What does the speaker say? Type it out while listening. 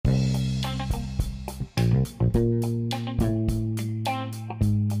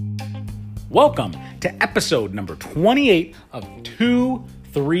Welcome to episode number 28 of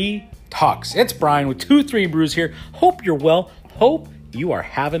 2-3 Talks. It's Brian with 2-3 Brews here. Hope you're well. Hope you are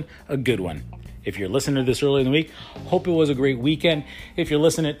having a good one. If you're listening to this early in the week, hope it was a great weekend. If you're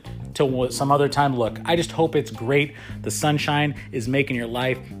listening to some other time, look, I just hope it's great. The sunshine is making your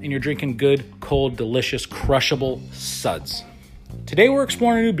life and you're drinking good, cold, delicious, crushable suds. Today we're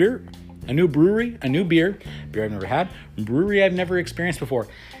exploring a new beer, a new brewery, a new beer I've never had, brewery I've never experienced before.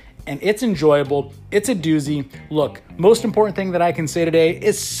 And it's enjoyable. It's a doozy. Look, most important thing that I can say today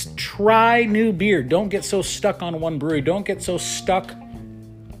is try new beer. Don't get so stuck on one brewery. Don't get so stuck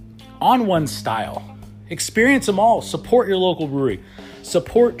on one style. Experience them all. Support your local brewery.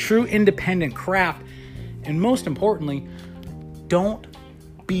 Support true independent craft. And most importantly, don't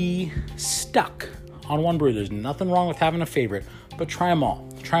be stuck on one brewery. There's nothing wrong with having a favorite, but try them all.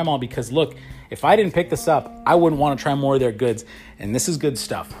 Try them all because look, if I didn't pick this up, I wouldn't want to try more of their goods. And this is good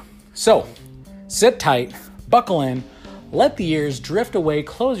stuff. So sit tight, buckle in, let the years drift away,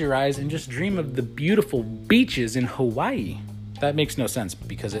 close your eyes, and just dream of the beautiful beaches in Hawaii. That makes no sense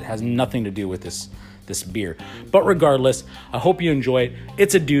because it has nothing to do with this beer. But regardless, I hope you enjoy it.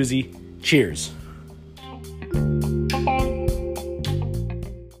 It's a doozy. Cheers.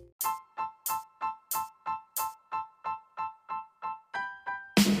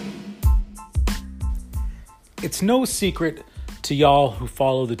 It's no secret to y'all who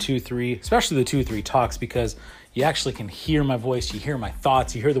follow the 2-3, especially the 2-3 Talks, because you actually can hear my voice, you hear my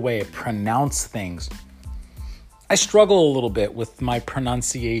thoughts, you hear the way I pronounce things. I struggle a little bit with my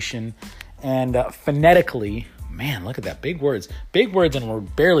pronunciation and phonetically, man, look at that, big words and we're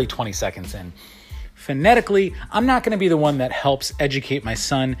barely 20 seconds in. Phonetically, I'm not going to be the one that helps educate my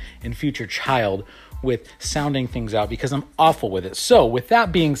son and future child with sounding things out because I'm awful with it. So with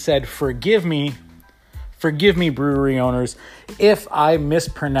that being said, forgive me, brewery owners, if I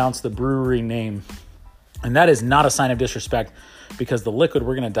mispronounce the brewery name. And that is not a sign of disrespect because the liquid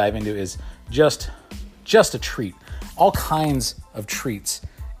we're going to dive into is just a treat. All kinds of treats.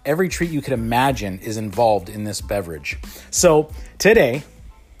 Every treat you could imagine is involved in this beverage. So today,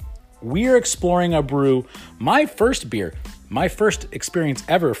 we are exploring a brew, my first experience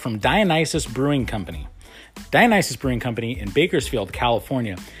ever from Dionysus Brewing Company. Dionysus Brewing Company in Bakersfield,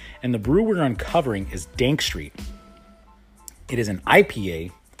 California. And the brew we're uncovering is Dank Street. It is an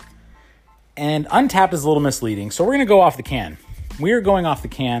IPA, and Untapped is a little misleading, so we're going to go off the can. We are going off the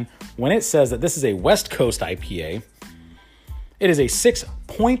can when it says that this is a West Coast IPA. It is a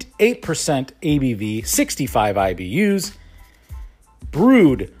 6.8% ABV, 65 IBUs,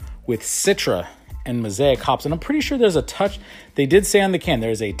 brewed with Citra and Mosaic hops. And I'm pretty sure there's a touch, they did say on the can,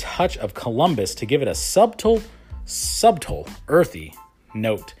 there's a touch of Columbus to give it a subtle, earthy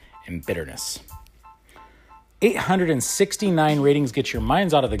note and bitterness. 869 ratings get your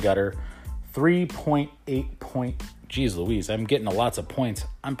minds out of the gutter. 3.8 point. Geez Louise, I'm getting lots of points.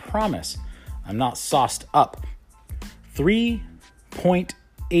 I promise I'm not sauced up.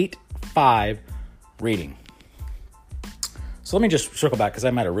 3.85 rating. So let me just circle back because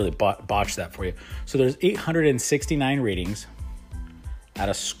I might have really botched that for you. So there's 869 ratings at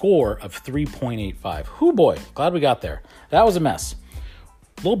a score of 3.85. Hoo boy, glad we got there. That was a mess.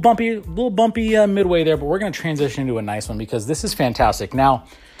 Little bumpy midway there, but we're going to transition into a nice one because this is fantastic. Now,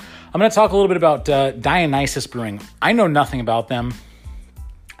 I'm going to talk a little bit about Dionysus Brewing. I know nothing about them.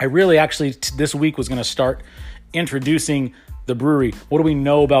 I really actually this week was going to start introducing the brewery. What do we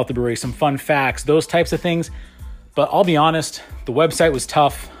know about the brewery? Some fun facts, those types of things. But I'll be honest, the website was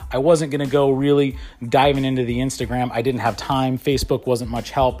tough. I wasn't going to go really diving into the Instagram. I didn't have time. Facebook wasn't much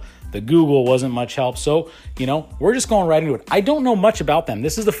help. The Google wasn't much help. So, we're just going right into it. I don't know much about them.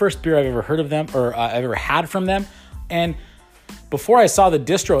 This is the first beer I've ever heard of them or I've ever had from them. And before I saw the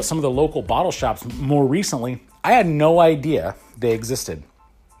distro at some of the local bottle shops more recently, I had no idea they existed,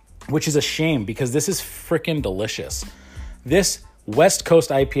 which is a shame because this is freaking delicious. This West Coast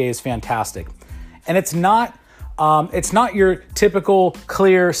IPA is fantastic. And it's not your typical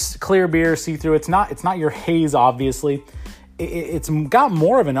clear beer, see-through. It's not your haze, obviously. It's got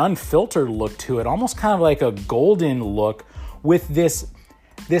more of an unfiltered look to it, almost kind of like a golden look with this,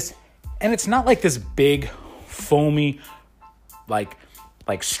 and it's not like this big, foamy, like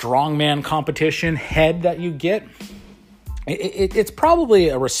strongman competition head that you get. It's probably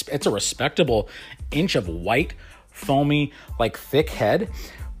it's a respectable inch of white, foamy, like thick head.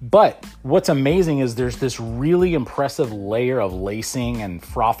 But what's amazing is there's this really impressive layer of lacing and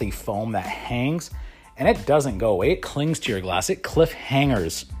frothy foam that hangs. And it doesn't go away. It clings to your glass. It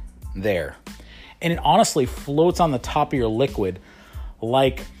cliffhangers there. And it honestly floats on the top of your liquid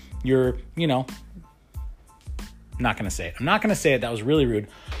like you're, I'm not going to say it. I'm not going to say it. That was really rude.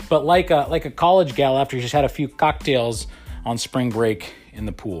 But like a college gal after she just had a few cocktails on spring break in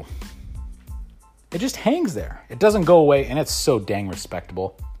the pool. It just hangs there. It doesn't go away, and it's so dang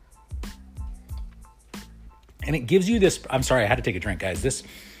respectable. And it gives you this... I'm sorry, I had to take a drink, guys. This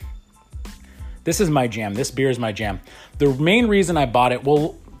is my jam. This beer is my jam. The main reason I bought it,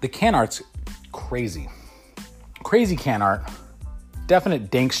 well, the can art's crazy. Crazy can art. Definite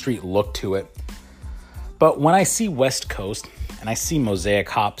Dank Street look to it. But when I see West Coast and I see Mosaic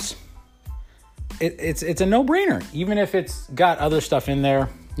hops, it's a no-brainer. Even if it's got other stuff in there.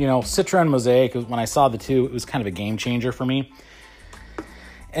 You know, Citra and Mosaic, when I saw the two, it was kind of a game changer for me.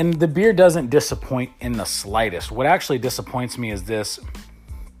 And the beer doesn't disappoint in the slightest. What actually disappoints me is this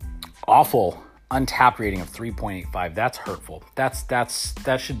awful Untapped rating of 3.85. That's hurtful.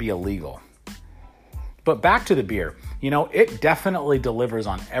 That should be illegal. But back to the beer. You know, it definitely delivers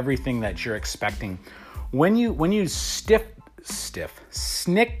on everything that you're expecting. When you snick,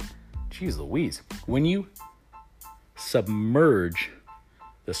 geez Louise, when you submerge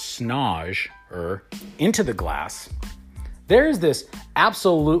the snage into the glass, there's this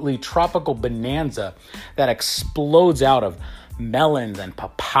absolutely tropical bonanza that explodes out of melons and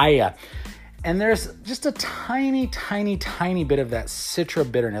papaya. And there's just a tiny, tiny, tiny bit of that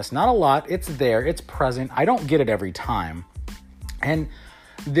Citra bitterness. Not a lot. It's there. It's present. I don't get it every time. And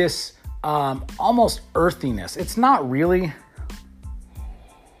this almost earthiness. It's not really...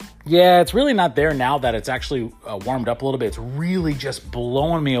 Yeah, it's really not there now that it's actually warmed up a little bit. It's really just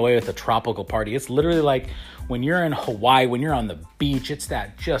blowing me away with the tropical party. It's literally like when you're in Hawaii, when you're on the beach, it's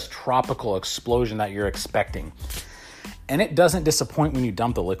that just tropical explosion that you're expecting. And it doesn't disappoint when you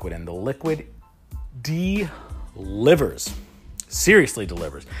dump the liquid in. The liquid delivers. Seriously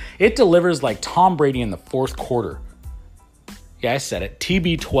delivers. It delivers like Tom Brady in the fourth quarter. Yeah, I said it.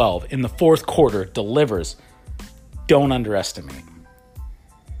 TB12 in the fourth quarter delivers. Don't underestimate.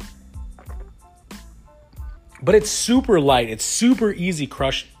 But it's super light. It's super easy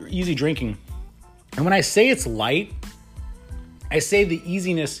drinking. And when I say it's light, I say the ease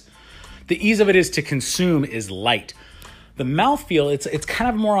of it is to consume is light. The mouthfeel, it's kind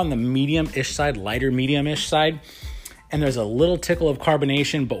of more on the medium-ish side, lighter medium-ish side. And there's a little tickle of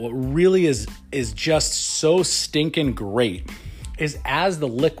carbonation, but what really is just so stinking great is as the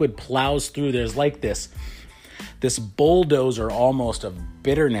liquid plows through, there's like this bulldozer almost of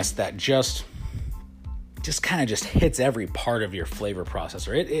bitterness that just kind of just hits every part of your flavor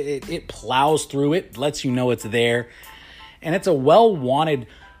processor. It plows through it, lets you know it's there. And it's a well-wanted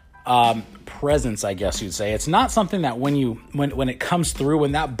presence, I guess you'd say. It's not something that when it comes through,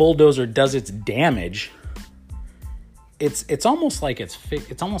 when that bulldozer does its damage, it's almost like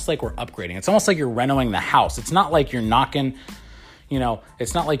it's almost like we're upgrading. It's almost like you're renovating the house. It's not like you're knocking,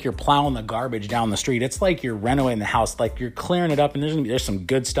 it's not like you're plowing the garbage down the street. It's like you're renovating the house, like you're clearing it up, and there's some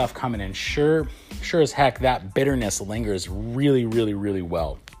good stuff coming in. Sure as heck, that bitterness lingers really, really, really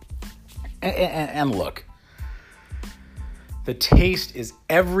well. And look, the taste is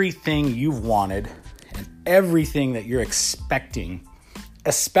everything you've wanted and everything that you're expecting,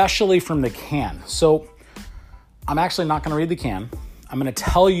 especially from the can. So I'm actually not going to read the can. I'm going to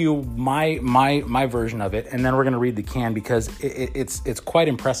tell you my version of it, and then we're going to read the can because it's quite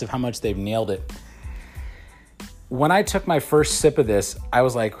impressive how much they've nailed it. When I took my first sip of this, I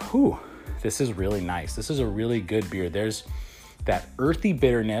was like, "Whew, this is really nice. This is a really good beer." There's that earthy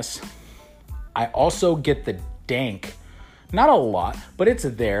bitterness. I also get the dank. Not a lot, but it's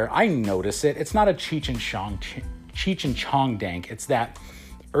there. I notice it. It's not a Cheech and Chong dank. It's that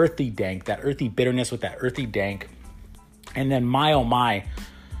earthy dank, that earthy bitterness with that earthy dank. And then my, oh my,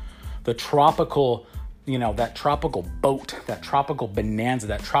 the tropical, that tropical boat, that tropical bonanza,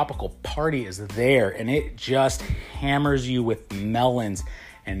 that tropical party is there. And it just hammers you with melons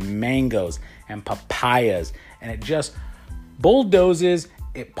and mangoes and papayas. And it just bulldozes,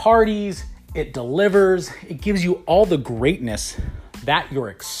 it parties, it delivers, it gives you all the greatness that you're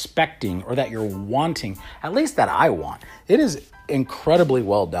expecting or that you're wanting, at least that I want. It is incredibly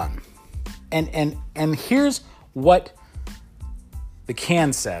well done. And here's what the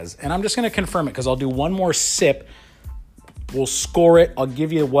can says, and I'm just going to confirm it because I'll do one more sip. We'll score it. I'll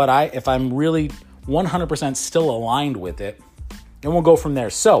give you if I'm really 100% still aligned with it, and we'll go from there.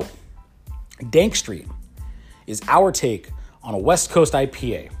 So, Dank Street is our take on a West Coast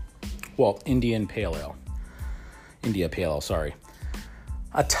IPA. Well, India Pale Ale, sorry.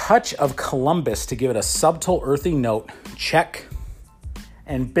 A touch of Columbus to give it a subtle earthy note, check,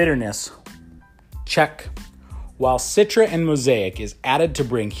 and bitterness, check. While Citra and Mosaic is added to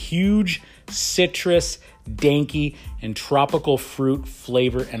bring huge citrus, danky, and tropical fruit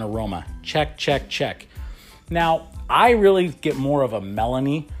flavor and aroma. Check, check, check. Now, I really get more of a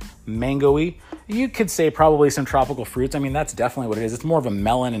melony, mango-y. You could say probably some tropical fruits. I mean, that's definitely what it is. It's more of a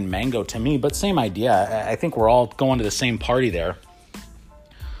melon and mango to me, but same idea. I think we're all going to the same party there.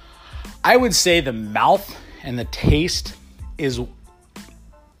 I would say the mouth and the taste is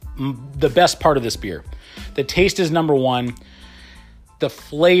the best part of this beer. The taste is number one. The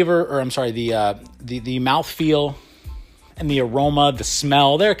flavor, or I'm sorry, the mouthfeel and the aroma, the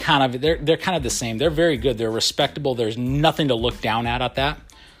smell, they're kind of the same. They're very good. They're respectable. There's nothing to look down at that.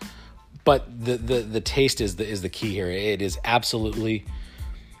 But the taste is the key here. It is absolutely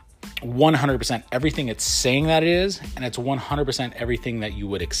 100% everything it's saying that it is, and it's 100% everything that you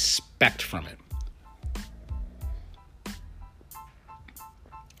would expect from it.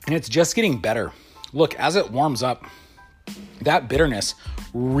 And it's just getting better. Look, as it warms up, that bitterness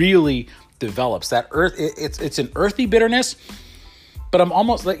really develops. That it's an earthy bitterness, but I'm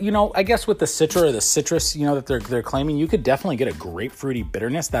almost like, I guess with the Citra or the citrus, that they're claiming, you could definitely get a grapefruity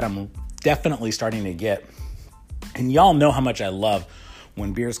bitterness that I'm definitely starting to get. And y'all know how much I love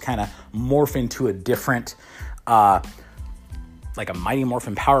when beers kind of morph into a different, like a Mighty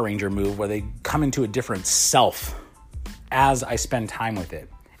Morphin Power Ranger move, where they come into a different self as I spend time with it.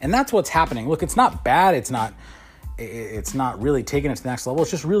 And that's what's happening. Look, it's not bad. It's not really taking it to the next level.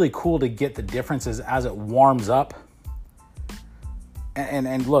 It's just really cool to get the differences as it warms up.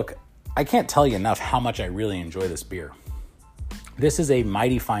 And look, I can't tell you enough how much I really enjoy this beer. This is a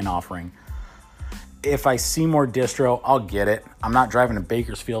mighty fine offering. If I see more distro, I'll get it. I'm not driving to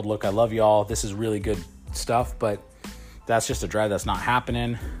Bakersfield. Look, I love y'all. This is really good stuff, but that's just a drive that's not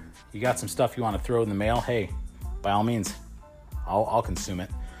happening. You got some stuff you want to throw in the mail? Hey, by all means, I'll consume it.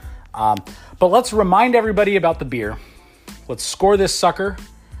 But let's remind everybody about the beer. Let's score this sucker.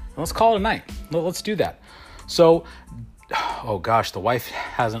 And let's call it a night. Let's do that. So, oh gosh, the wife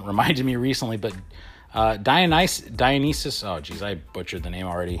hasn't reminded me recently, but Dionysus, oh geez, I butchered the name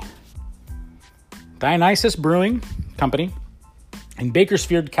already. Dionysus Brewing Company in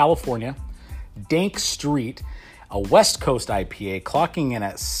Bakersfield, California, Dank Street, a West Coast IPA, clocking in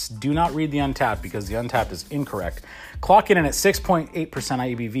at, do not read the Untapped because the Untapped is incorrect, clocking in at 6.8%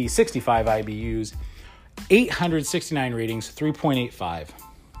 ABV, 65 IBUs, 869 ratings, 3.85.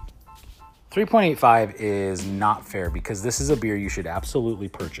 3.85 is not fair because this is a beer you should absolutely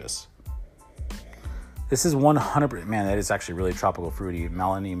purchase. This is 100%, man, that is actually really tropical fruity,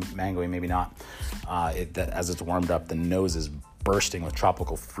 melony, mangoey, maybe not. As it's warmed up, the nose is bursting with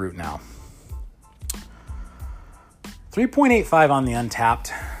tropical fruit now. 3.85 on the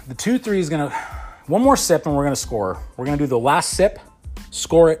Untapped. The 2-3 is going to, one more sip and we're going to score. We're going to do the last sip,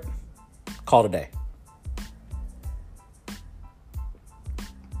 score it, call it a day.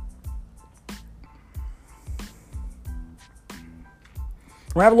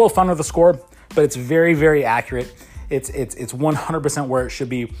 We're going to have a little fun with the score, but it's very, very accurate. It's 100% where it should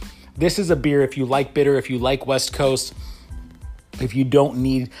be. This is a beer, if you like bitter, if you like West Coast, if you don't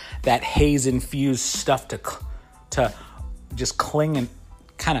need that haze-infused stuff to just cling and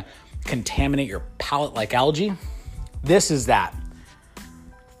kind of contaminate your palate like algae, this is that.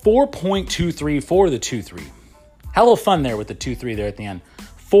 4.23 for the 2-3. Hell of fun there with the 2-3 there at the end.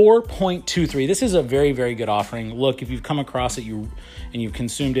 4.23. This is a very, very good offering. Look, if you've come across it and you've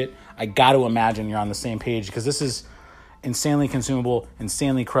consumed it, I got to imagine you're on the same page because this is insanely consumable,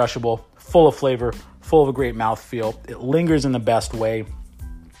 insanely crushable, full of flavor, full of a great mouthfeel. It lingers in the best way.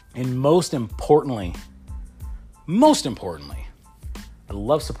 And most importantly, I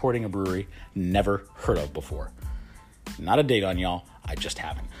love supporting a brewery never heard of before. Not a dig on y'all, I just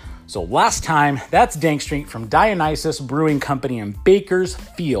haven't. So last time, that's Dank Street from Dionysus Brewing Company in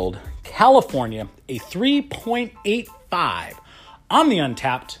Bakersfield, California, a 3.85 on the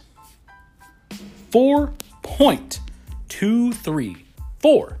Untapped, 4.23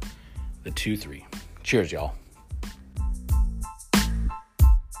 for the 2-3. Cheers, y'all.